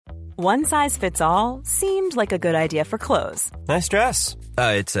One size fits all seemed like a good idea for clothes. Nice dress.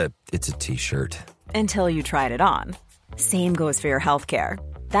 It's a t-shirt. Until you tried it on. Same goes for your healthcare.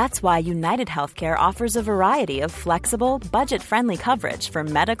 That's why United Healthcare offers a variety of flexible, budget-friendly coverage for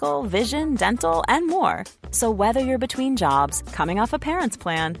medical, vision, dental, and more. So whether you're between jobs, coming off a parent's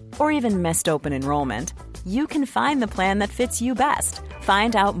plan, or even missed open enrollment, you can find the plan that fits you best.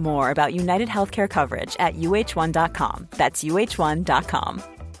 Find out more about United Healthcare coverage at uh1.com. That's uh1.com.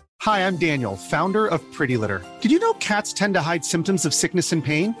 Hi, I'm Daniel, founder of Pretty Litter. Did you know cats tend to hide symptoms of sickness and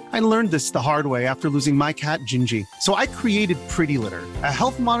pain? I learned this the hard way after losing my cat, Gingy. So I created Pretty Litter, a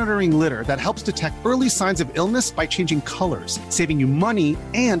health monitoring litter that helps detect early signs of illness by changing colors, saving you money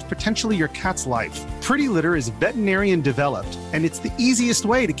and potentially your cat's life. Pretty Litter is veterinarian developed, and it's the easiest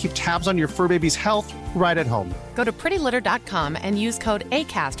way to keep tabs on your fur baby's health right at home. Go to prettylitter.com and use code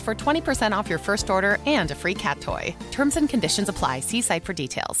ACAST for 20% off your first order and a free cat toy. Terms and conditions apply. See site for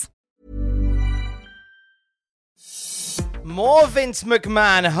details. More Vince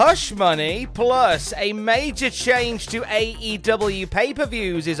McMahon hush money, plus a major change to AEW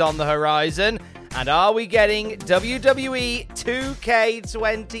pay-per-views is on the horizon. And are we getting WWE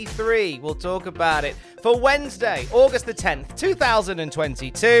 2K23? We'll talk about it for Wednesday, August the 10th,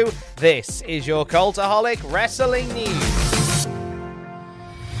 2022. This is your Cultaholic Wrestling News.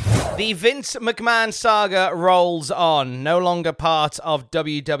 The Vince McMahon saga rolls on, no longer part of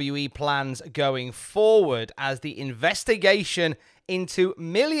WWE plans going forward, as the investigation into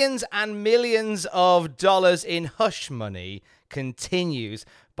millions and millions of dollars in hush money continues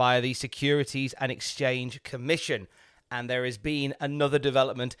by the Securities and Exchange Commission. And there has been another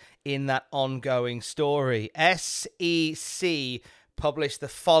development in that ongoing story. SEC published the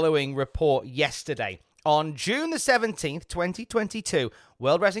following report yesterday. On June the 17th, 2022,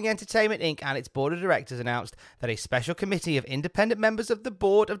 World Wrestling Entertainment Inc. and its board of directors announced that a special committee of independent members of the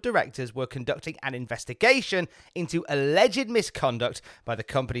board of directors were conducting an investigation into alleged misconduct by the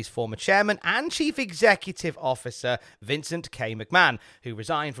company's former chairman and chief executive officer, Vincent K. McMahon, who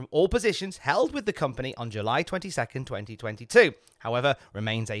resigned from all positions held with the company on July 22nd, 2022. However,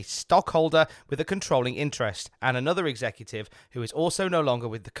 remains a stockholder with a controlling interest, and another executive who is also no longer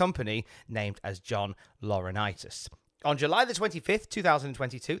with the company, named as John Laurinaitis. On July the 25th,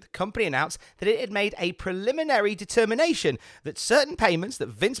 2022, the company announced that it had made a preliminary determination that certain payments that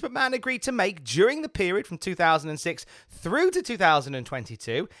Vince McMahon agreed to make during the period from 2006 through to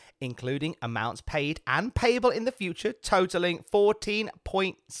 2022, including amounts paid and payable in the future totaling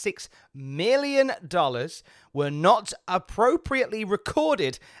 $14.6 million, were not appropriately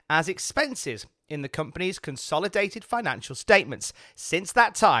recorded as expenses in the company's consolidated financial statements. Since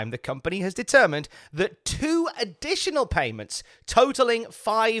that time, the company has determined that two additional payments totaling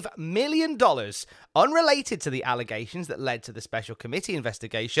 $5 million, unrelated to the allegations that led to the special committee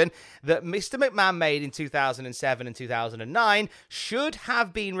investigation that Mr. McMahon made in 2007 and 2009, should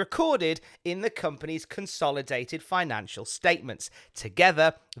have been recorded in the company's consolidated financial statements.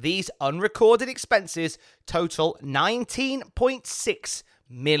 Together, these unrecorded expenses total $19.6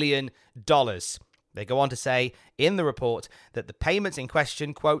 million. They go on to say in the report that the payments in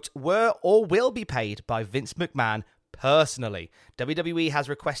question, quote, were or will be paid by Vince McMahon personally. WWE has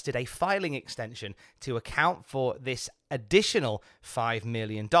requested a filing extension to account for this additional $5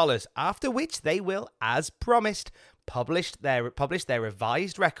 million, after which they will, as promised, publish their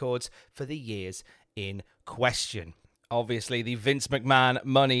revised records for the years in question. Obviously, the Vince McMahon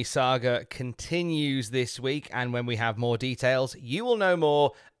money saga continues this week, and when we have more details, you will know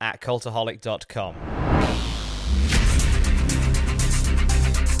more at Cultaholic.com.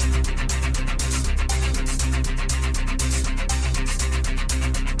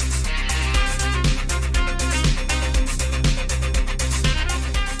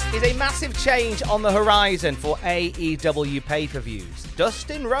 Is a massive change on the horizon for AEW pay-per-views.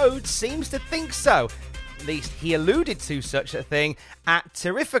 Dustin Rhodes seems to think so. At least he alluded to such a thing at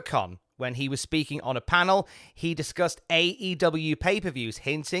Terrificon. When he was speaking on a panel, he discussed AEW pay-per-views,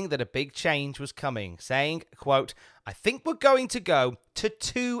 hinting that a big change was coming, saying, quote, I think we're going to go to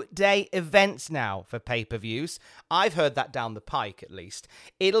 2-day events now for pay-per-views. I've heard that down the pike, at least.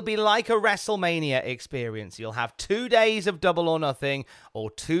 It'll be like a WrestleMania experience. You'll have 2 days of Double or Nothing,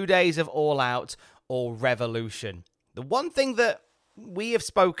 or 2 days of All Out, or Revolution. The one thing that we have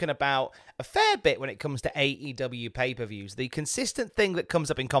spoken about a fair bit when it comes to AEW pay-per-views, the consistent thing that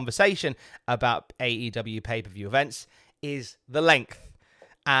comes up in conversation about AEW pay-per-view events is the length,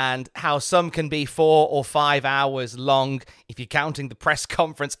 and how some can be 4 or 5 hours long. If you're counting the press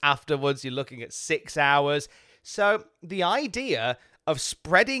conference afterwards, you're looking at 6 hours. So the idea of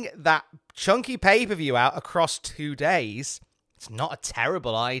spreading that chunky pay-per-view out across 2 days It's not a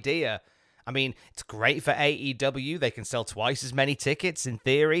terrible idea. I mean, it's great for AEW. They can sell twice as many tickets in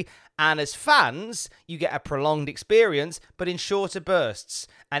theory. And as fans, you get a prolonged experience, but in shorter bursts.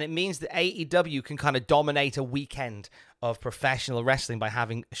 And it means that AEW can kind of dominate a weekend of professional wrestling by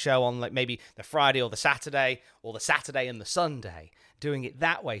having a show on like maybe the Friday or the Saturday and the Sunday. Doing it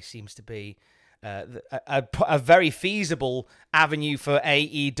that way seems to be a very feasible avenue for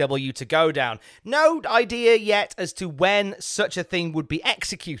AEW to go down. No idea yet as to when such a thing would be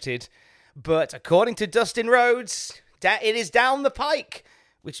executed, but according to Dustin Rhodes, it is down the pike,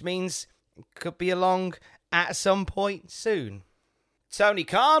 which means it could be along at some point soon. Tony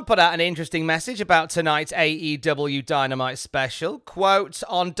Khan put out an interesting message about tonight's AEW Dynamite special. Quote,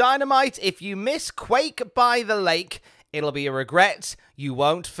 "On Dynamite, if you miss Quake by the Lake, it'll be a regret you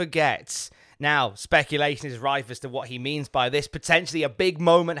won't forget." Now, speculation is rife as to what he means by this. Potentially a big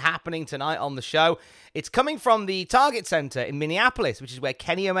moment happening tonight on the show. It's coming from the Target Center in Minneapolis, which is where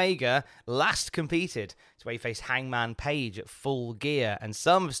Kenny Omega last competed. It's where he faced Hangman Page at Full Gear. And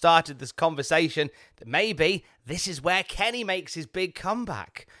some have started this conversation that maybe this is where Kenny makes his big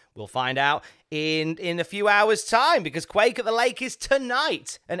comeback. We'll find out in a few hours' time, because Quake at the Lake is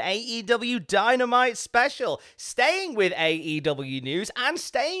tonight, an AEW Dynamite special. Staying with AEW news and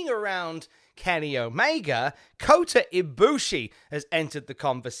staying around Kenny Omega, Kota Ibushi has entered the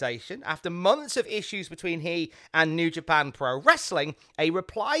conversation. After months of issues between he and New Japan Pro Wrestling, a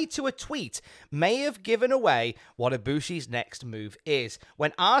reply to a tweet may have given away what Ibushi's next move is.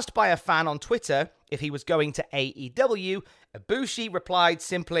 When asked by a fan on Twitter if he was going to AEW, Ibushi replied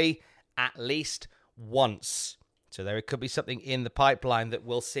simply, "At least once." So there could be something in the pipeline that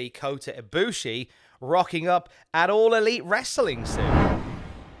will see Kota Ibushi rocking up at All Elite Wrestling soon.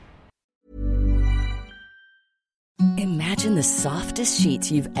 Imagine the softest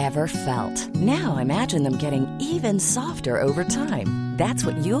sheets you've ever felt. Now imagine them getting even softer over time. That's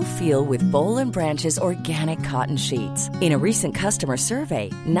what you'll feel with Boll & Branch's organic cotton sheets. In a recent customer survey,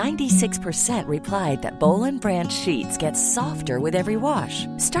 96% replied that Boll & Branch sheets get softer with every wash.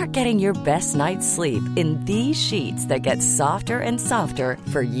 Start getting your best night's sleep in these sheets that get softer and softer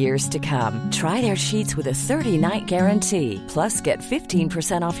for years to come. Try their sheets with a 30-night guarantee. Plus, get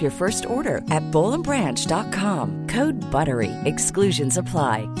 15% off your first order at BollandBranch.com. Code BUTTERY. Exclusions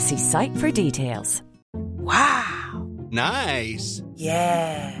apply. See site for details. Wow. Nice.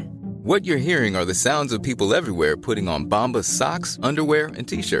 Yeah. What you're hearing are the sounds of people everywhere putting on Bombas socks, underwear, and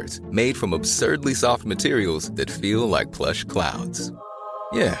T-shirts made from absurdly soft materials that feel like plush clouds.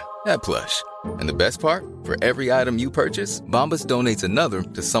 Yeah, that plush. And the best part? For every item you purchase, Bombas donates another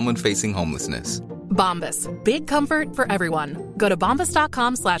to someone facing homelessness. Bombas. Big comfort for everyone. Go to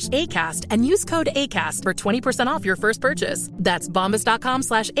bombas.com/ACAST and use code ACAST for 20% off your first purchase. That's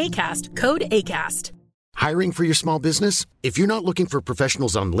bombas.com/ACAST. Code ACAST. Hiring for your small business? If you're not looking for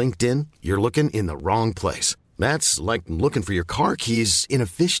professionals on LinkedIn, you're looking in the wrong place. That's like looking for your car keys in a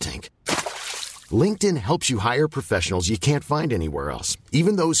fish tank. LinkedIn helps you hire professionals you can't find anywhere else,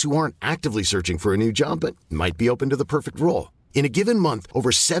 even those who aren't actively searching for a new job but might be open to the perfect role. In a given month, over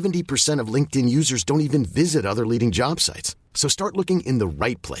 70% of LinkedIn users don't even visit other leading job sites. So start looking in the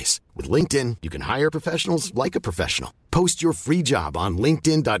right place. With LinkedIn, you can hire professionals like a professional. Post your free job on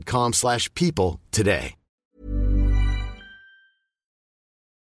linkedin.com/people today.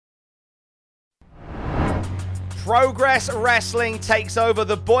 Progress Wrestling takes over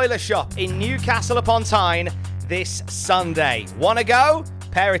the Boiler Shop in Newcastle upon Tyne this Sunday. Wanna go?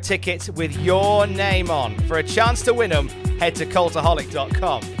 Pair of tickets with your name on. For a chance to win them, head to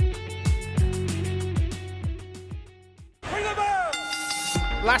Cultaholic.com.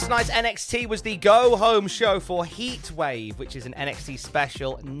 Last night's NXT was the go-home show for Heatwave, which is an NXT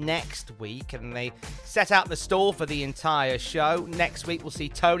special next week, and they set out the stall for the entire show. Next week, we'll see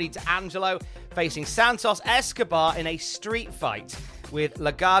Tony D'Angelo facing Santos Escobar in a street fight, with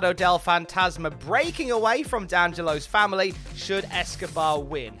Legado del Fantasma breaking away from D'Angelo's family should Escobar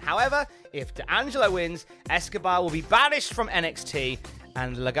win. However, if D'Angelo wins, Escobar will be banished from NXT,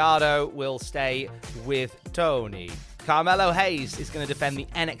 and Legado will stay with Tony. Carmelo Hayes is going to defend the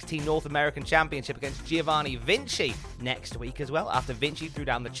NXT North American Championship against Giovanni Vinci next week as well, after Vinci threw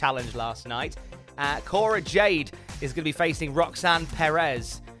down the challenge last night. Cora Jade is going to be facing Roxanne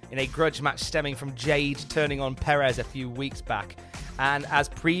Perez in a grudge match stemming from Jade turning on Perez a few weeks back. And as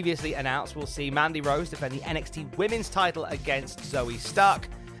previously announced, we'll see Mandy Rose defend the NXT Women's title against Zoe Stark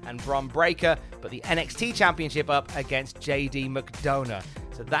and Bron Breakker, but the NXT Championship up against JD McDonough.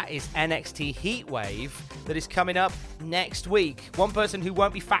 So that is NXT Heatwave that is coming up next week. One person who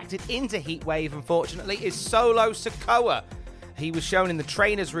won't be factored into Heatwave, unfortunately, is Solo Sikoa. He was shown in the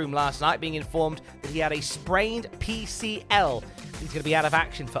trainer's room last night, being informed that he had a sprained PCL he's going to be out of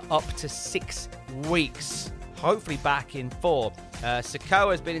action for up to 6 weeks. Hopefully back in form.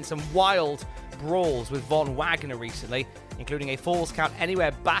 Sikoa has been in some wild brawls with Von Wagner recently, including a Falls Count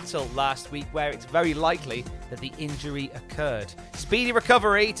Anywhere battle last week where it's very likely that the injury occurred. Speedy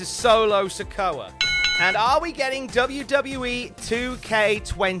recovery to Solo Sikoa. And are we getting WWE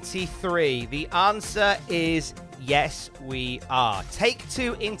 2K23? The answer is yes, we are.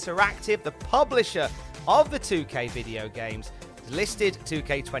 Take-Two Interactive, the publisher of the 2K video games, listed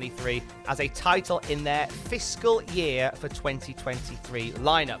 2K23 as a title in their fiscal year for 2023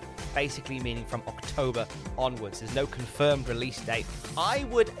 lineup, basically meaning from October onwards. There's no confirmed release date. I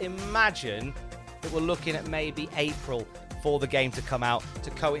would imagine that we're looking at maybe April for the game to come out to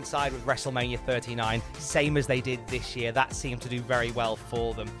coincide with WrestleMania 39, same as they did this year. That seemed to do very well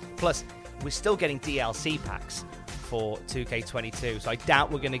for them. Plus, we're still getting DLC packs for 2K22, so I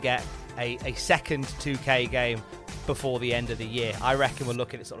doubt we're going to get a second 2K game before the end of the year. I reckon we're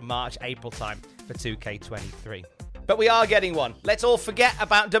looking at sort of March, April time for 2K23. But we are getting one. Let's all forget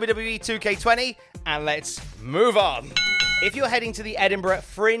about WWE 2K20 and let's move on. If you're heading to the Edinburgh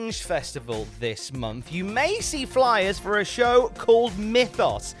Fringe Festival this month, you may see flyers for a show called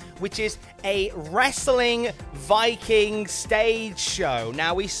Mythos, which is a wrestling Viking stage show.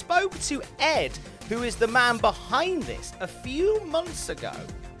 Now, we spoke to Ed, who is the man behind this, a few months ago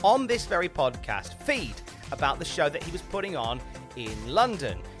on this very podcast feed about the show that he was putting on in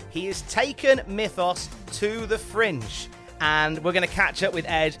London. He has taken Mythos to the Fringe, and we're going to catch up with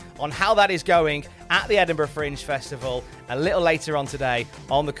Ed on how that is going at the Edinburgh Fringe Festival a little later on today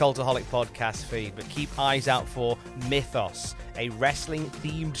on the Cultaholic podcast feed. But keep eyes out for Mythos, a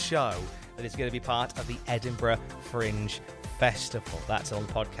wrestling-themed show that is going to be part of the Edinburgh Fringe Festival. That's on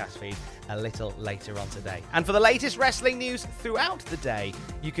the podcast feed a little later on today. And for the latest wrestling news throughout the day,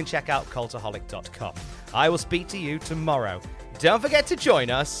 you can check out cultaholic.com. I will speak to you tomorrow. Don't forget to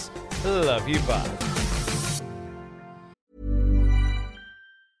join us. Love you, bye.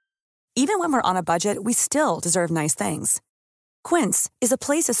 Even when we're on a budget, we still deserve nice things. Quince is a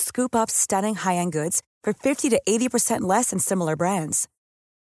place to scoop up stunning high-end goods for 50 to 80% less than similar brands.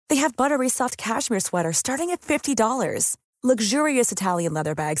 They have buttery soft cashmere sweaters starting at $50, luxurious Italian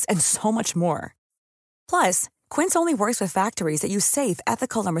leather bags, and so much more. Plus, Quince only works with factories that use safe,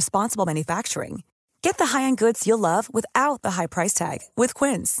 ethical, and responsible manufacturing. Get the high-end goods you'll love without the high price tag with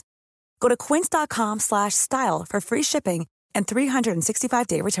Quince. Go to quince.com/style for free shipping and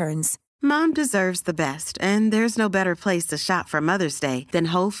 365-day returns. Mom deserves the best, and there's no better place to shop for Mother's Day than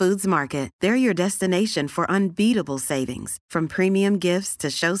Whole Foods Market. They're your destination for unbeatable savings, from premium gifts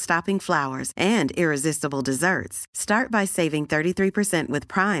to show-stopping flowers and irresistible desserts. Start by saving 33% with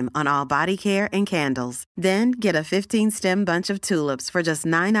Prime on all body care and candles. Then get a 15-stem bunch of tulips for just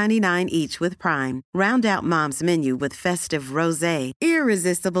 $9.99 each with Prime. Round out Mom's menu with festive rosé,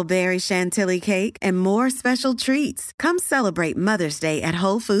 irresistible berry chantilly cake, and more special treats. Come celebrate Mother's Day at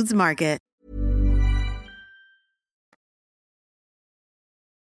Whole Foods Market.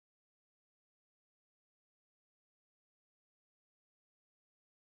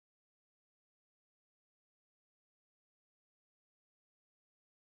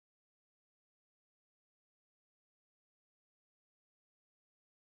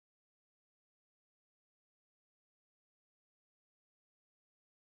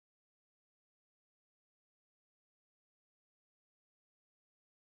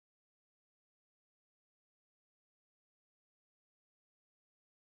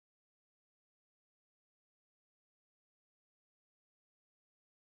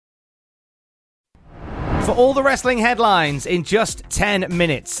 For all the wrestling headlines in just 10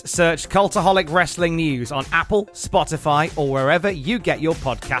 minutes, search Cultaholic Wrestling News on Apple, Spotify, or wherever you get your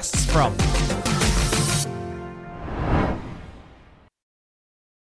podcasts from.